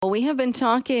We have been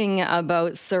talking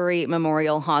about Surrey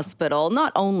Memorial Hospital,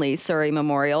 not only Surrey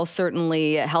Memorial,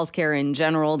 certainly healthcare in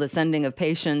general, the sending of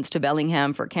patients to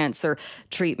Bellingham for cancer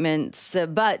treatments,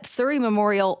 but Surrey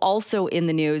Memorial also in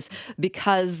the news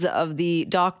because of the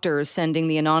doctors sending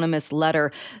the anonymous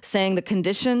letter saying the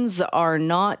conditions are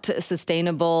not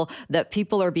sustainable, that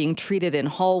people are being treated in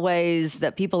hallways,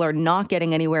 that people are not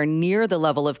getting anywhere near the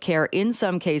level of care in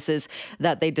some cases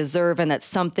that they deserve, and that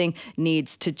something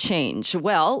needs to change.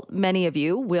 Well, many of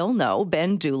you will know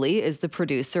Ben Dooley is the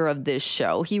producer of this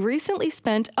show. He recently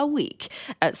spent a week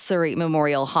at Surrey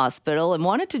Memorial Hospital and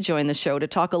wanted to join the show to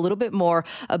talk a little bit more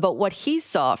about what he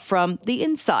saw from the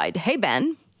inside. Hey,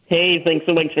 Ben. Hey, thanks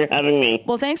so much for having me.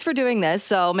 Well, thanks for doing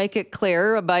this. I'll make it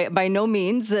clear. By no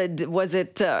means was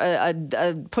it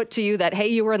put to you that, hey,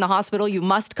 you were in the hospital, you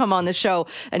must come on the show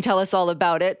and tell us all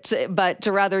about it. But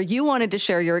rather, you wanted to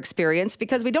share your experience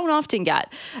because we don't often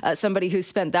get somebody who's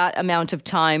spent that amount of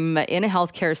time in a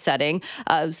healthcare setting.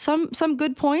 Some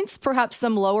good points, perhaps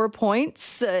some lower points.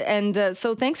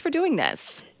 So thanks for doing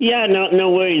this. Yeah,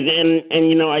 no worries.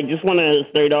 And I just want to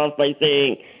start off by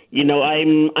saying,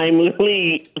 I'm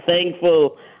really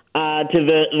thankful to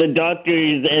the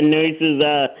doctors and nurses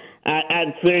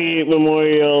at Surrey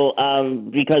Memorial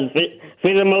because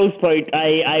for the most part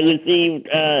I received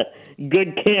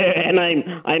good care, and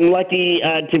I'm lucky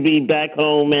to be back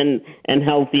home and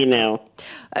healthy now.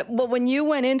 Well, when you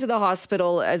went into the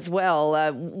hospital as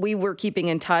well, we were keeping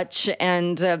in touch,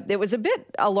 and it was a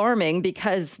bit alarming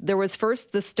because there was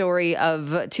first the story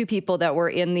of two people that were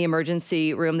in the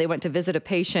emergency room. They went to visit a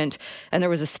patient, and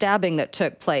there was a stabbing that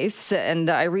took place. And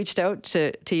I reached out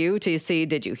to you to see,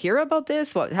 did you hear about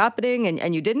this? What was happening?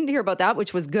 And you didn't hear about that,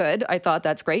 which was good. I thought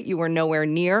that's great. You were nowhere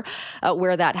near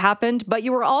where that happened. But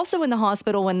you were also in the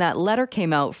hospital when that letter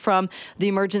came out from the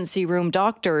emergency room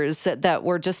doctors that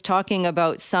were just talking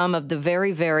about some of the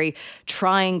very, very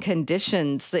trying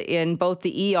conditions in both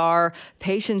the ER,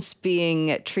 patients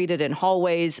being treated in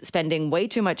hallways, spending way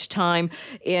too much time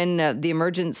in the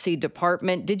emergency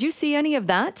department. Did you see any of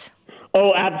that?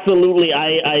 Oh, absolutely.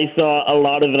 I saw a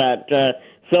lot of that.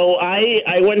 So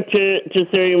I went to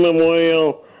Surrey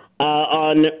Memorial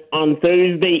on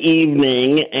Thursday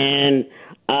evening, and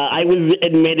I was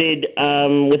admitted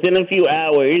within a few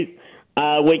hours,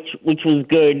 which was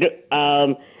good.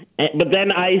 But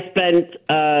then I spent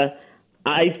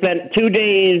 2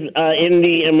 days in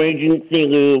the emergency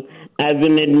room as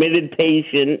an admitted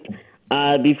patient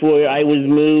before I was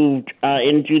moved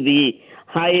into the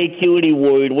high acuity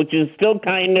ward, which is still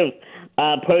kind of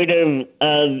part of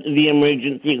the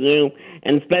emergency room,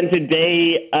 and spent a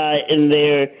day in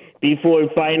there before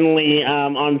finally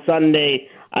on Sunday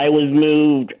I was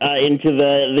moved into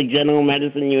the general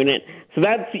medicine unit. So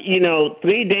that's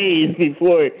 3 days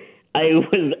before I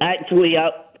was actually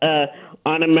up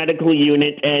on a medical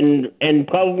unit and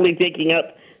probably taking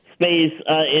up space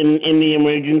in the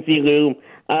emergency room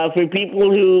for people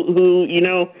whose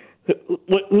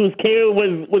care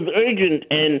was urgent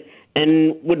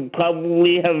and would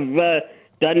probably have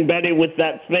done better with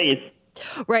that space.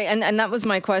 Right, and that was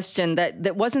my question,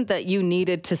 that wasn't that you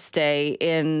needed to stay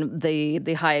in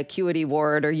the high acuity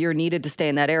ward or you needed to stay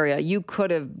in that area. You could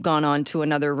have gone on to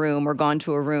another room or gone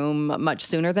to a room much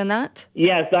sooner than that?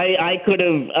 Yes, I could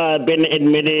have been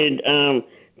admitted to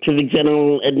the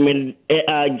general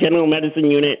medicine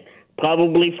unit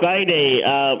probably Friday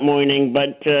morning,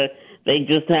 but they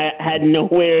just had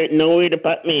nowhere to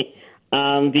put me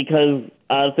because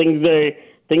things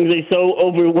are so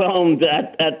overwhelmed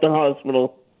at the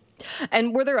hospital.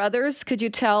 And were there others? Could you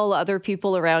tell other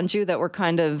people around you that were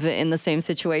kind of in the same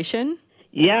situation?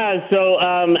 Yeah, so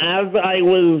as I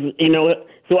was,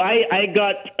 so I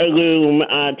got a room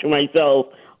to myself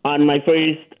on my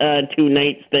first 2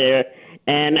 nights there,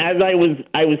 and as I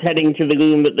was heading to the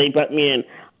room that they put me in,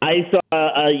 I saw,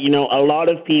 a lot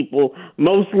of people,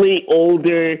 mostly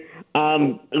older,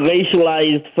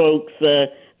 racialized folks that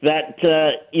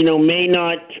may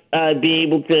not be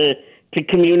able to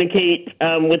communicate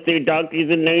with their doctors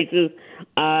and nurses,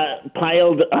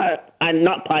 piled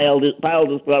is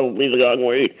probably the wrong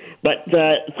word, but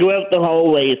throughout the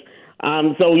hallways.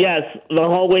 So yes, the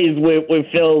hallways were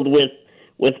filled with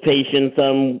patients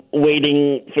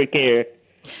waiting for care.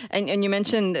 And you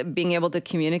mentioned being able to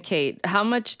communicate. How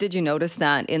much did you notice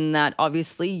that in that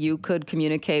obviously you could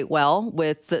communicate well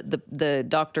with the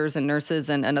doctors and nurses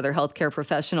and other healthcare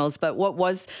professionals, but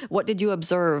what did you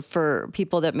observe for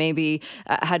people that maybe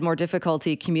had more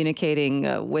difficulty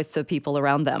communicating with the people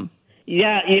around them?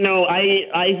 Yeah,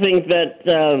 I think that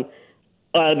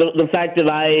the fact that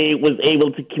I was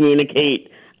able to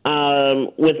communicate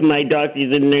with my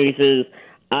doctors and nurses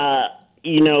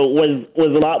was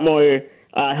a lot more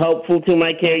helpful to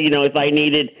my care. If I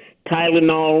needed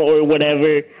Tylenol or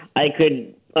whatever, I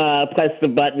could press the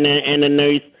button and a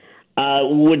nurse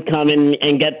would come in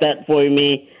and get that for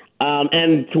me.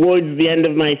 And towards the end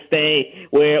of my stay,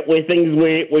 where things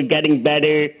were getting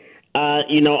better,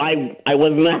 I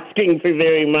wasn't asking for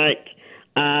very much,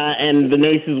 and the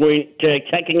nurses weren't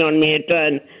checking on me a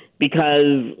ton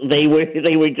because they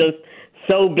were just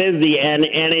so busy, and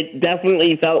it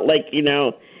definitely felt like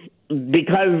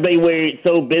because they were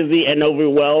so busy and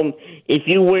overwhelmed, if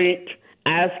you weren't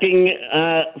asking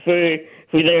for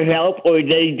their help, or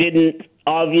they didn't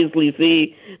obviously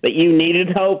see that you needed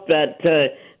help, that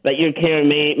your care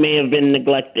may have been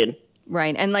neglected.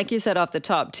 Right. And like you said off the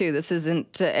top, too, this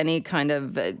isn't any kind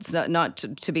of, it's not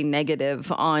to be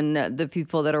negative on the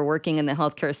people that are working in the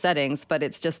healthcare settings, but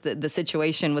it's just the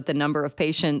situation with the number of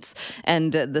patients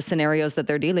and the scenarios that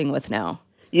they're dealing with now.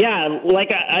 Yeah,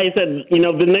 like I said, the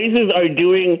nurses are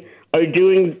doing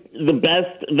the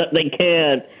best that they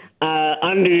can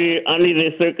under the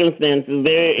circumstances.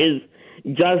 There is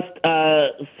just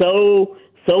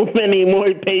so many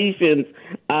more patients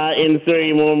in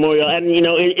Surrey Memorial, and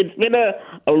it's been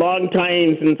a long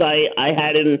time since I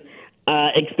had an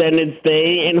extended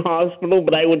stay in hospital,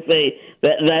 but I would say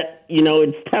that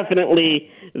it's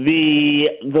definitely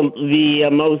the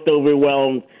most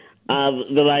overwhelmed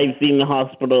that I've seen the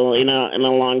hospital in a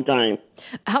long time.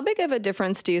 How big of a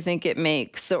difference do you think it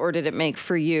makes, or did it make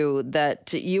for you,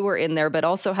 that you were in there but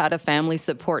also had a family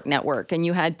support network and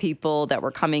you had people that were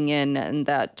coming in and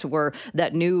that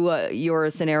knew your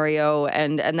scenario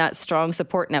and that strong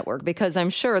support network? Because I'm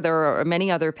sure there are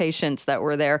many other patients that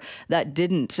were there that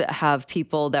didn't have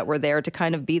people that were there to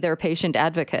kind of be their patient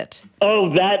advocate.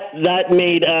 Oh, that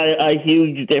made a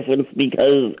huge difference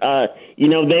because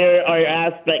there are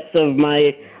aspects of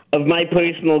my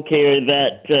personal care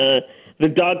that the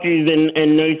doctors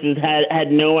and nurses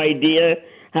had no idea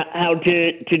how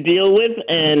to deal with,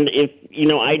 and if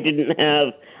I didn't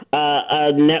have a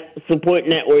support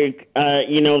network,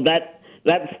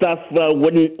 that stuff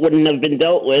wouldn't have been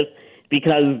dealt with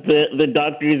because the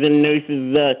doctors and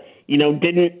nurses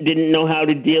didn't know how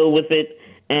to deal with it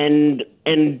and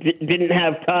didn't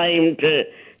have time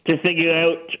to figure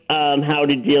out how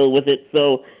to deal with it.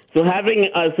 So having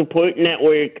a support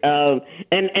network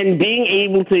and being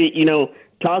able to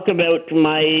talk about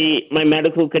my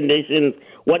medical conditions,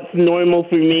 what's normal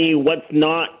for me, what's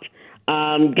not,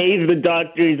 gave the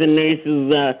doctors and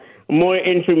nurses more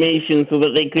information so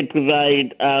that they could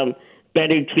provide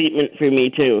better treatment for me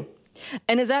too.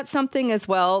 And is that something as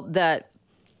well that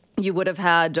you would have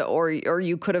had or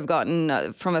you could have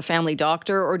gotten from a family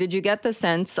doctor, or did you get the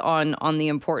sense on the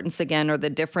importance again or the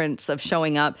difference of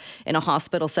showing up in a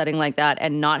hospital setting like that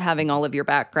and not having all of your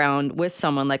background with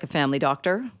someone like a family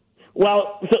doctor?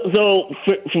 Well, so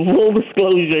for full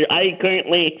disclosure, I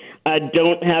currently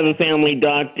don't have a family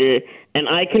doctor, and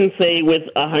I can say with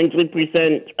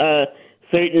 100%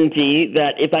 certainty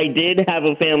that if I did have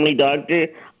a family doctor,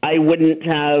 I wouldn't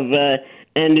have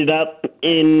ended up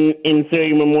in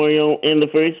Surrey Memorial in the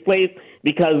first place,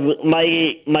 because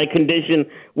my condition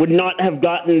would not have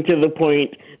gotten to the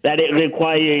point that it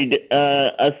required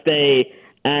a stay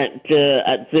at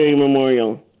Surrey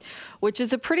Memorial. Which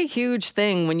is a pretty huge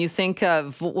thing when you think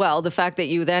of, well, the fact that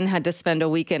you then had to spend a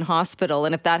week in hospital.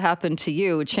 And if that happened to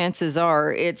you, chances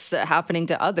are it's happening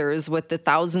to others with the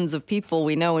thousands of people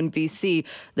we know in BC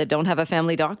that don't have a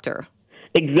family doctor.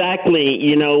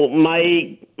 Exactly.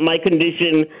 My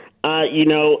condition,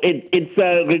 it's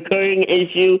a recurring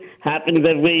issue, happens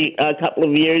every couple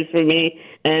of years for me.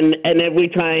 And every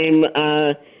time,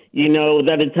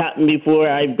 that it's happened before,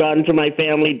 I've gone to my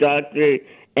family doctor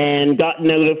and gotten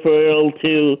a referral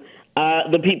to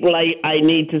the people I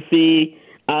need to see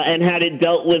and had it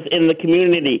dealt with in the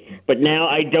community. But now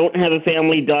I don't have a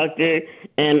family doctor,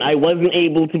 and I wasn't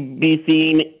able to be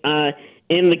seen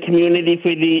in the community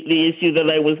for the issue that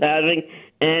I was having.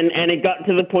 And it got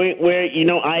to the point where,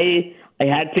 I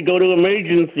had to go to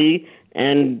emergency,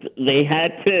 and they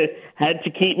had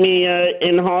to keep me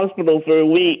in hospital for a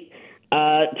week.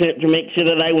 To make sure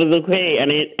that I was okay,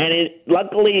 and it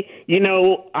luckily,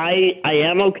 I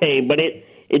am okay, but it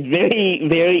very,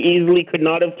 very easily could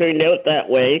not have turned out that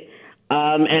way,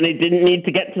 and it didn't need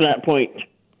to get to that point.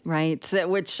 Right.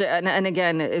 Which, and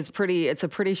again, it's a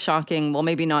pretty shocking, well,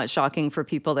 maybe not shocking for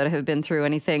people that have been through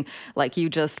anything like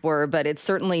you just were, but it's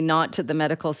certainly not to the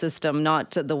medical system, not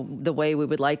to the way we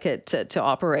would like it to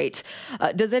operate.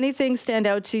 Does anything stand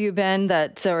out to you, Ben,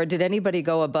 or did anybody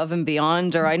go above and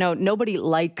beyond? Or I know nobody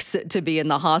likes to be in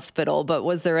the hospital, but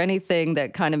was there anything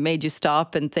that kind of made you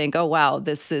stop and think, oh, wow,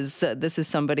 this is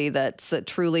somebody that's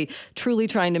truly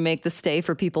trying to make the stay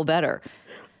for people better?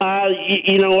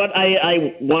 You know what?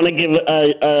 I want to give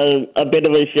a bit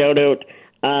of a shout out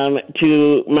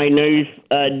to my nurse,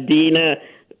 Dina,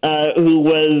 who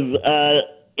was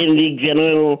in the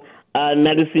general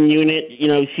medicine unit. You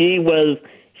know, she was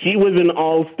an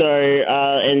all-star,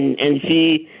 and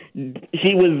she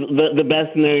was the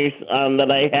best nurse that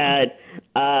I had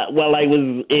while I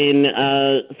was in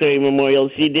Surrey Memorial.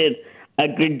 She did a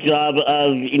good job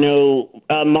of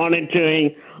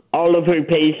monitoring all of her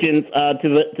patients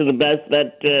to the best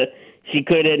that she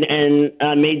could, and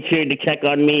made sure to check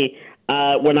on me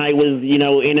when I was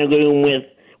in a room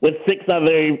with 6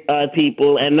 other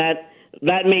people, and that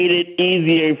made it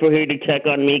easier for her to check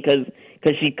on me because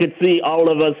she could see all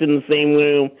of us in the same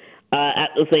room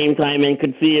at the same time and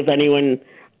could see if anyone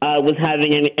was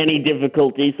having any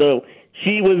difficulty. So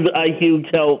she was a huge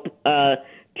help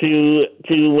to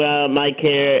my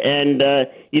care, and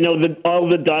all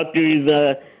the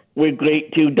doctors were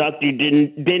great too. Dr.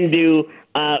 Dindu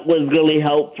was really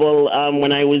helpful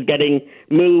when I was getting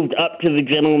moved up to the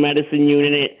general medicine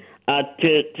unit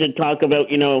to talk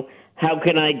about, how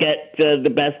can I get the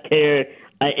best care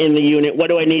in the unit? What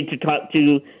do I need to talk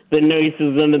to the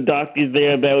nurses and the doctors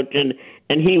there about? And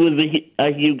he was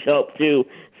a huge help too.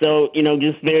 So,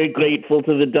 just very grateful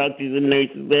to the doctors and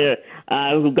nurses there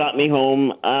who got me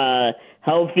home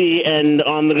healthy and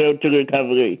on the road to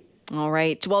recovery. All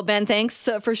right. Well, Ben, thanks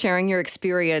for sharing your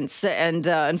experience. And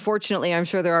unfortunately, I'm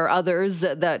sure there are others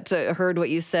that heard what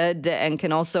you said and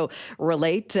can also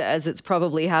relate, as it's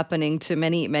probably happening to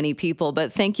many, many people.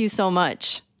 But thank you so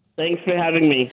much. Thanks for having me.